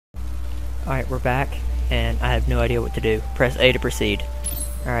Alright, we're back, and I have no idea what to do. Press A to proceed.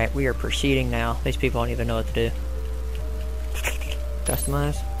 Alright, we are proceeding now. These people don't even know what to do.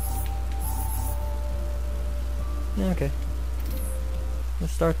 Customize. Okay.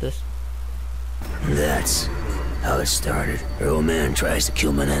 Let's start this. That's how it started. Her old man tries to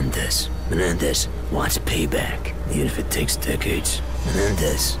kill Menendez. Menendez wants payback, even if it takes decades.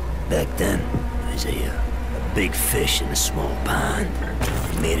 Menendez, back then, was a big fish in a small pond.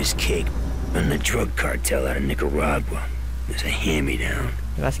 He made his cake on the drug cartel out of Nicaragua. It was a hand-me-down.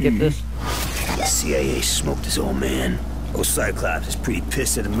 Did I skip this? The CIA smoked his old man. Old Cyclops is pretty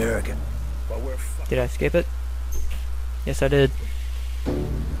pissed at America. But we're Did I skip it? Yes, I did.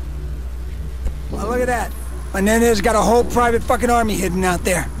 Well, look at that. Menendez got a whole private fucking army hidden out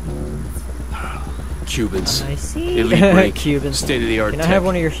there. Cubans. I see. Elite rank. Cubans. State-of-the-art Can tech. I have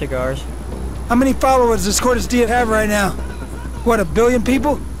one of your cigars? How many followers does Cortes Diaz have right now? What, 1 billion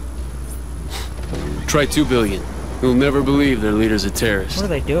people? Try 2 billion. You'll never believe their leader's a terrorist. What are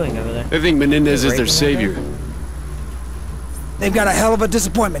they doing over there? They think Menendez is their savior. They've got a hell of a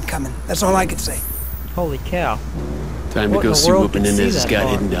disappointment coming. That's all I can say. Holy cow. Time to What go in the see world what can see Menendez has that got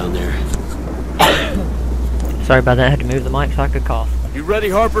far? hidden down there. Sorry about that. I had to move the mic so I could cough. You ready,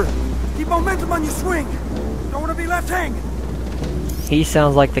 Harper? Keep momentum on your swing. Don't want to be left hanging. He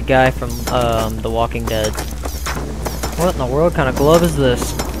sounds like the guy from The Walking Dead. What in the world kind of glove is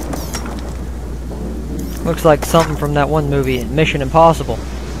this? Looks like something from that one movie, Mission Impossible.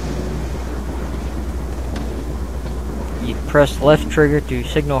 You press left trigger to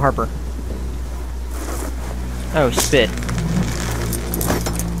signal Harper. Oh, spit.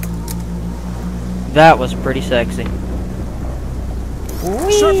 That was pretty sexy.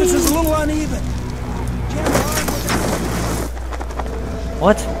 Surface is a little uneven.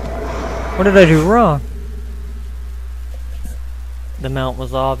 What? What did I do wrong? The mount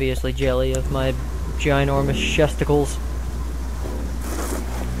was obviously jelly of my ginormous chesticles.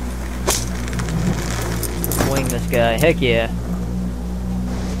 Wing this guy. Heck yeah.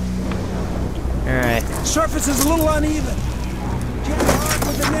 Alright. Surface is a little uneven. Jam hard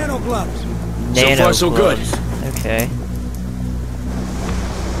with the nano gloves. Nano far, so good. gloves. Okay.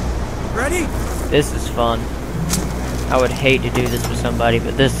 Ready? This is fun. I would hate to do this with somebody,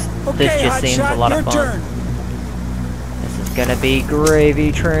 but this Okay, just seems hotshot, a lot your of fun. turn. This is gonna be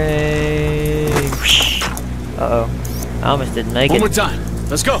gravy train. Uh-oh. I almost didn't make One it. more time.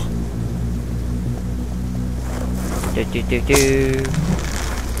 Let's go. Do, do, do, do.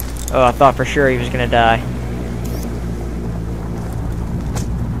 Oh, I thought for sure he was gonna die.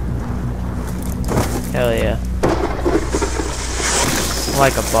 Hell yeah.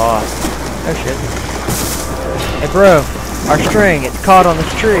 Like a boss. Oh shit. Hey bro, our string, it's caught on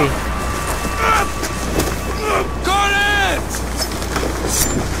this tree.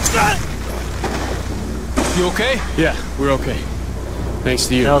 You okay? Yeah, we're okay. Thanks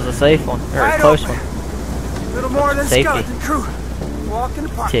to you. That was a safe one, or a Wide close open. one. A little more than Safety. skeleton crew. Walk in the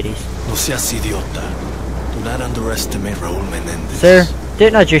park. Titties. No seas idiota. Do not underestimate Raul Menendez. Sir,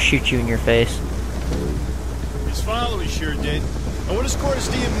 didn't I just shoot you in your face? His followers sure did. And what does Cortes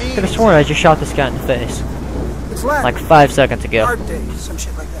Diaz mean? Could have sworn I just shot this guy in the face. It's Latin. Like 5 seconds ago. Art day, some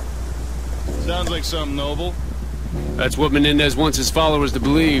shit like that. Sounds like something noble. That's what Menendez wants his followers to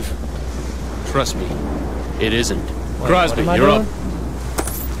believe. Trust me, it isn't. Wait, Crosby, what am I you're doing? up.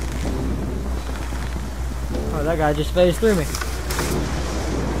 Oh, that guy just phased through me.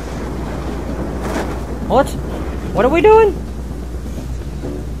 What? What are we doing?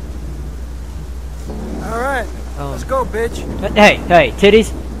 Alright, let's go, bitch. Hey, hey,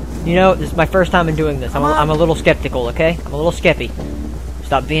 titties. You know, this is my first time in doing this. Come on. I'm a little skeptical, okay? I'm a little skeppy.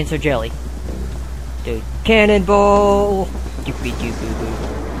 Stop being so jelly. Dude, cannonball! Doopy doo boo boo.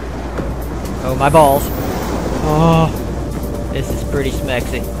 Oh, my balls. Oh, this is pretty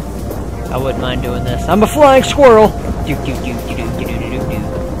smexy. I wouldn't mind doing this. I'm a flying squirrel! Doo doo doo doo doo doo doo doo doo.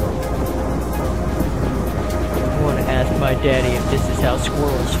 I want to ask my daddy if this is how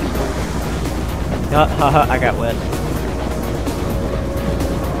squirrels feel. Haha, I got wet.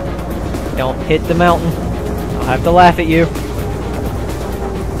 Don't hit the mountain. I'll have to laugh at you.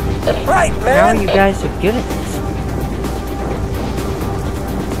 That's right, How man. are you guys so good at this?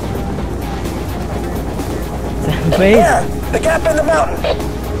 It's amazing. There, the gap in the mountain.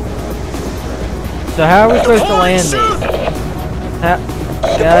 So how are we supposed to land these?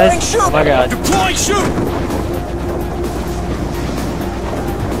 Guys, oh my god. Deploy, shoot!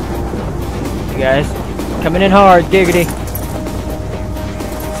 You guys, coming in hard, diggity.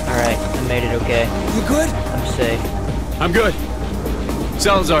 Alright, I made it okay. You good? I'm safe. I'm good.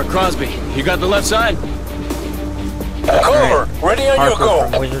 Salazar, Crosby, you got the left side? Cover! Ready on your Harper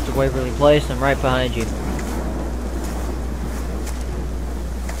from go! Wizards of Waverly Place. I'm right behind you.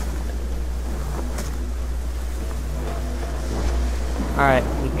 Alright,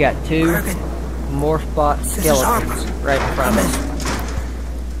 we've got two Morgan, morph bot is skeletons Harper. right in front of us.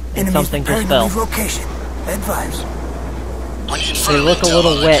 enemies something preparing just to fell. leave location. Advise. They look a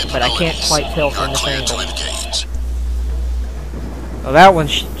little wet, but I can't quite tell from this angle. Well, that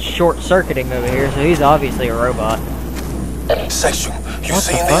one's short-circuiting over here, so he's obviously a robot. Section, you What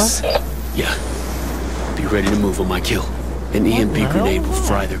the seen this? Yeah. Be ready to move on my kill. An EMP the grenade hell? will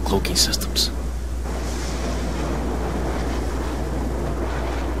fry their cloaking systems.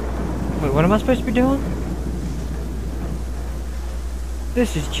 Wait, what am I supposed to be doing?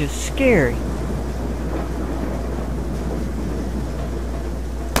 This is just scary.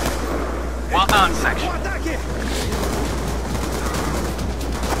 Well done, Section.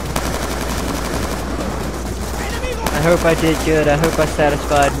 I hope I did good. I hope I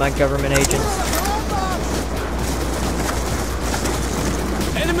satisfied my government agents.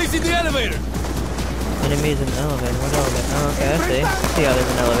 Enemies in the elevator! Enemies in the elevator. What elevator? Oh, okay, I see. I see how there's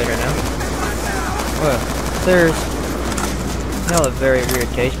an elevator now. Whoa. There's... Y'all have very weird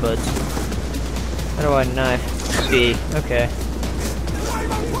taste buds. How do I knife? B. Okay.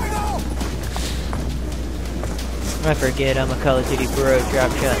 I forget I'm a Call of Duty bro.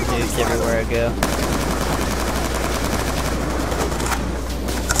 Drop shot nukes everywhere I go.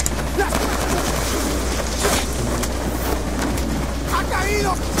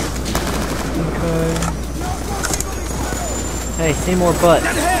 Okay. Hey, see more butts.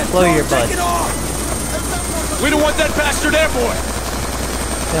 Slow your butts. We don't want that bastard airborne!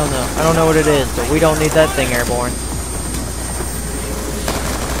 Hell no. I don't know what it is, but we don't need that thing airborne.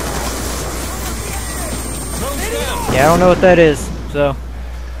 Yeah, I don't know what that is, so...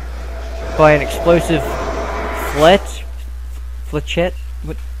 By an explosive... Flechette?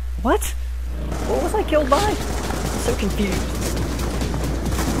 What? What was I killed by? So confused.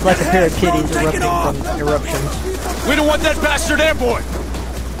 It's like a pair of kitties erupting from eruptions. We don't want that bastard airborne!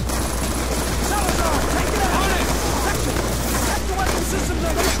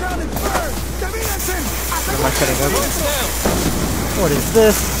 What am I cutting over? What is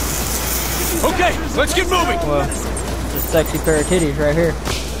this? Okay, let's get moving! Well, it's a sexy pair of titties right here.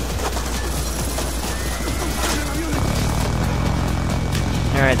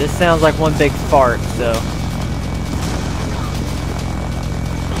 Alright, this sounds like one big fart, so...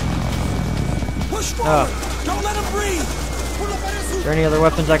 Oh. Don't let him breathe! Is there any other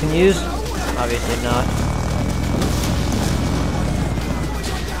weapons I can use? Obviously not.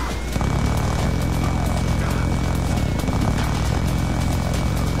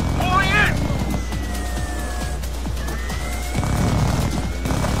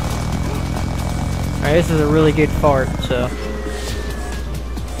 Alright, this is a really good fart, so...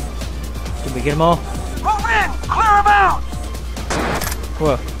 Did we get them all? Move in! Clear them out!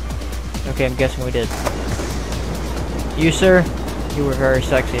 Whoa. Okay, I'm guessing we did. You, sir, you were very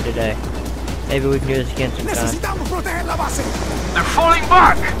sexy today. Maybe we can do this again sometime. They're falling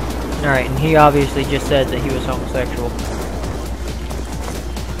back! Alright, and he obviously just said that he was homosexual.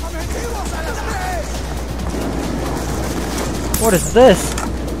 What is this?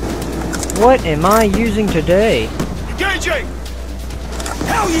 What am I using today? Engaging!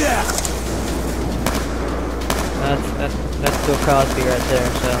 Hell yeah! That's Bill Cosby right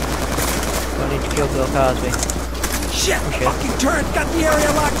there, so... I need to kill Bill Cosby. Shit! Okay. Fucking turret got the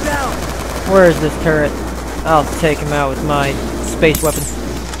area locked down! Where is this turret? I'll take him out with my space weapon.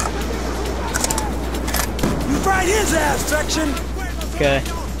 You fried his ass, Section! Okay.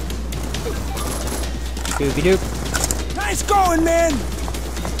 Scooby-Doop. Nice going, man!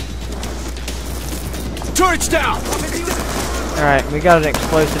 Turret's down! Alright, we got an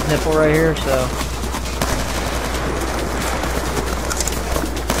explosive nipple right here, so...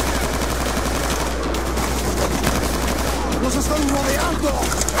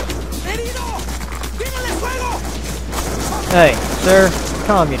 Hey, sir,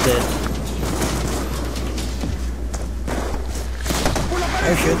 calm your tits.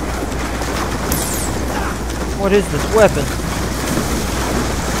 Oh shit. What is this weapon?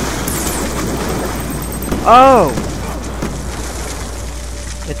 Oh!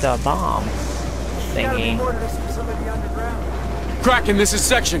 It's a bomb thingy. Kraken, this is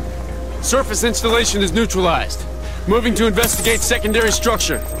Section. Surface installation is neutralized. Moving to investigate secondary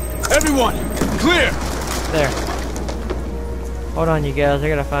structure. Everyone, clear! There. Hold on, you guys. I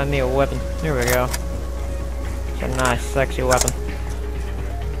gotta find me a weapon. Here we go. It's a nice, sexy weapon.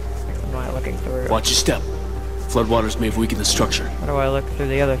 Am I looking through? Watch your step. Floodwaters may have weakened the structure. How do I look through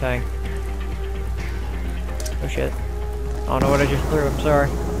the other thing? Oh shit. don't know what I just threw, I'm sorry.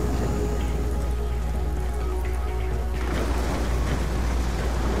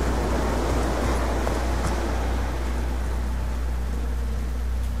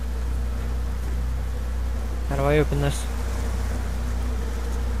 How do I open this?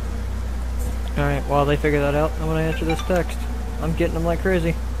 Alright, while they figure that out, I'm gonna answer this text. I'm getting them like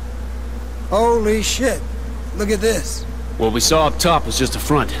crazy. Holy shit. Look at this. What we saw up top was just a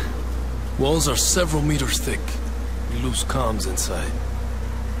front. Walls are several meters thick. We lose comms inside.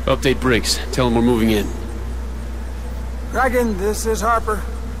 Update Briggs. Tell him we're moving in. Dragon, this is Harper.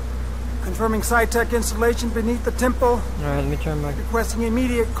 Confirming SciTech installation beneath the temple. Alright, let me turn my... Requesting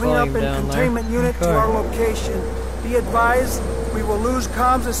immediate cleanup Volume and down containment there. unit to Okay. our location. Be advised, we will lose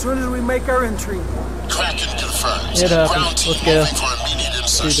comms as soon as we make our entry. Kraken confirms. It happens. Ground team Let's go. moving for immediate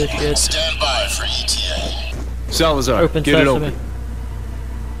insertion. Do this shit. Stand by for ETA. Salazar, Open get it sesame. open.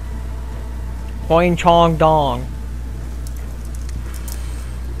 Hoing Chong Dong.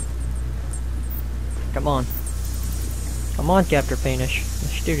 Come on. Come on, Captain Penis.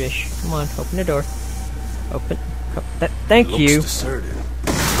 Let's do this. Come on, open the door. Open. Thank Looks you. deserted.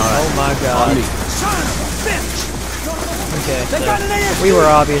 Oh my god. On me. Son of a bitch! Okay, They got an ASD! so we were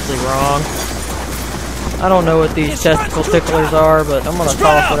obviously wrong. I don't know what these testicle ticklers are, but I'm gonna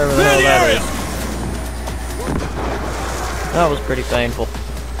toss whatever the hell that is. That was pretty painful.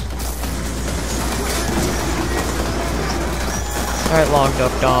 Alright, Long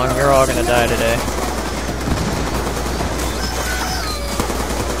Duck Dong, you're all gonna die today.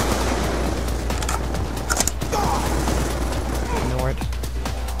 Ignore it.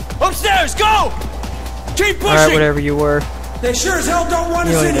 Upstairs, go! Keep pushing! Alright, whatever you were. They sure as hell don't want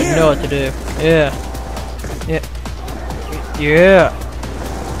You us don't in even here! know what to do. Yeah. Yeah. Yeah.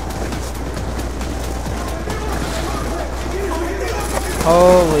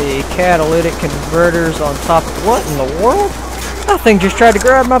 Holy catalytic converters on top of what in the world? That thing just tried to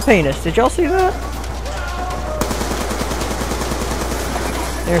grab my penis. Did y'all see that?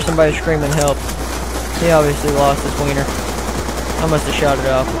 There's somebody screaming help. He obviously lost his wiener. I must have shot it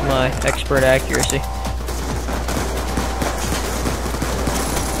off with my expert accuracy.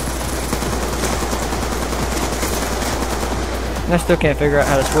 I still can't figure out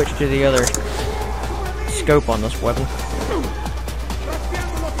how to switch to the other scope on this weapon.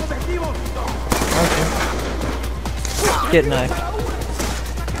 Okay. Get knifed.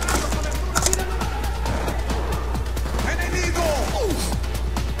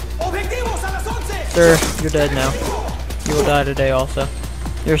 Sir, you're dead now. You will die today also.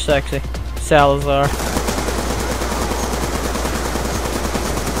 You're sexy. Salazar.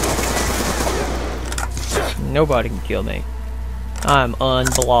 Nobody can kill me. I'm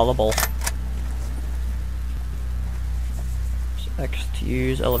unbelievable. X to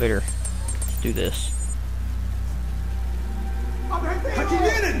use elevator. Let's do this.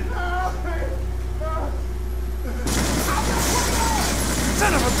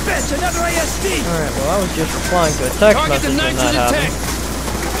 Son of a bitch, another ASD! Alright, well I was just replying to a text Target message the when that nitrogen happened. tank!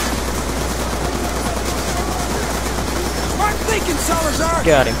 Smart thinking, Salazar!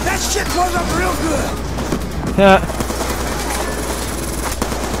 Got him. That shit blows up real good!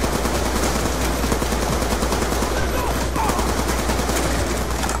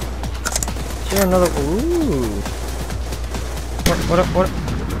 Is there another? Ooh.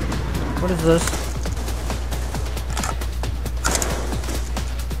 What is this?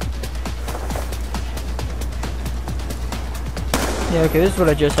 Yeah, okay, this is what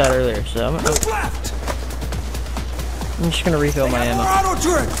I just had earlier, so I'm Left! just gonna refill my More ammo. auto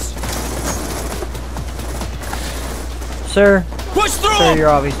turrets! Sir, Push through sir, him! you're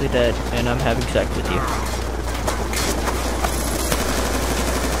obviously dead, and I'm having sex with you.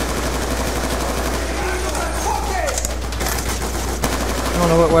 I don't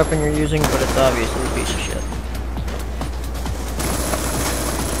know what weapon you're using, but it's obviously a piece of shit.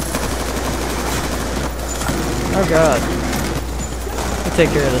 Oh god. I'll take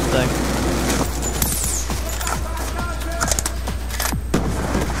care of this thing.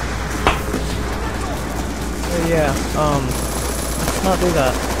 Oh yeah, let's not do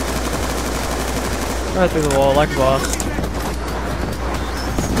that. Right through the wall, like a boss.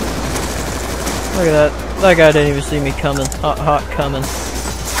 Look at that. That guy didn't even see me coming. Hot coming.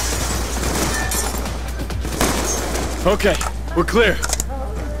 Okay, we're clear.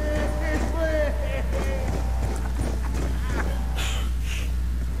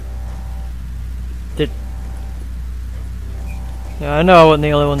 Yeah, I know I wasn't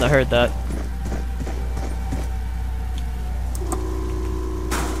the only one that heard that.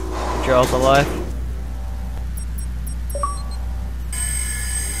 Charles alive.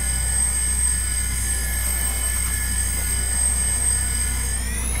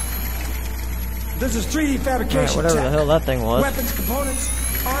 This is 3D fabrication Alright, whatever tech. the hell that thing was. Weapons,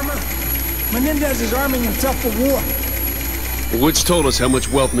 components, armor. Menendez is arming himself for war. Woods told us how much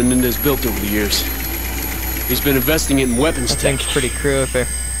wealth Menendez built over the years. He's been investing it in weapons That tech. thing's pretty creepy.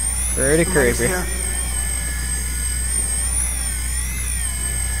 Pretty Somebody's creepy. here.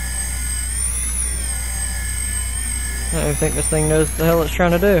 I don't even think this thing knows what the hell it's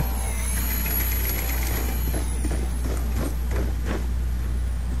trying to do.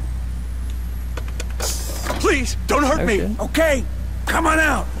 Please, don't hurt Oh, me. shit. Okay, come on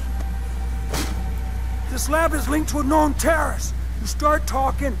out. This lab is linked to a known terrorist. You start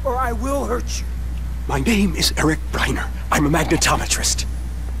talking or I will hurt you. My name is Eric Briner. I'm a magnetometrist.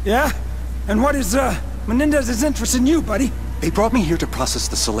 Yeah? And what is, Menendez's interest in you, buddy? They brought me here to process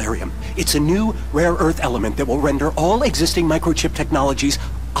the Solarium. It's a new, rare earth element that will render all existing microchip technologies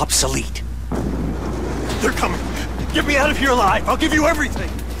obsolete. They're coming. Get me out of here alive. I'll give you everything.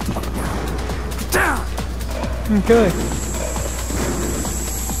 Down! Okay.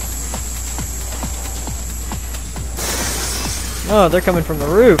 Oh, they're coming from the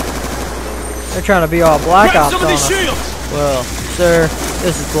roof. They're trying to be all Black Ops on us. Well, sir,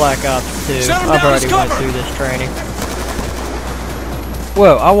 this is Black Ops 2. I've already went through this training.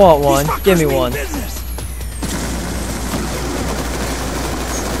 Whoa, I want one. These fuckers Give me mean one. business.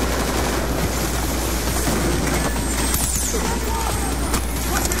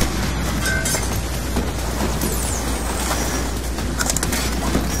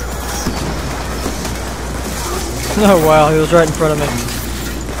 Oh wow, he was right in front of me.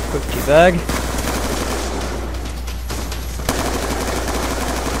 Quick teabag.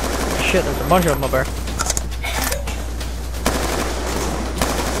 Shit, there's a bunch of them up there.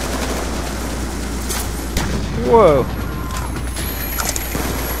 Whoa.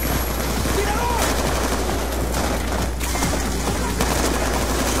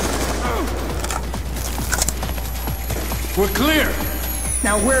 We're clear.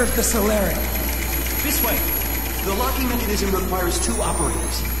 Now where's the Solarium? This way. The locking mechanism requires 2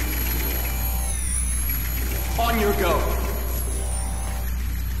 operators. On your go.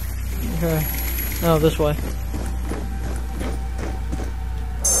 Okay. Oh, this way.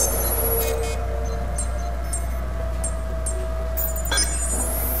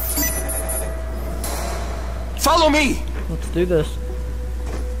 Follow me. Let's do this.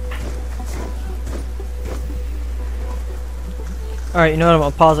 Alright, you know what? I'm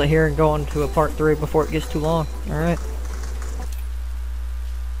gonna pause it here and go on to a part 3 before it gets too long. Alright.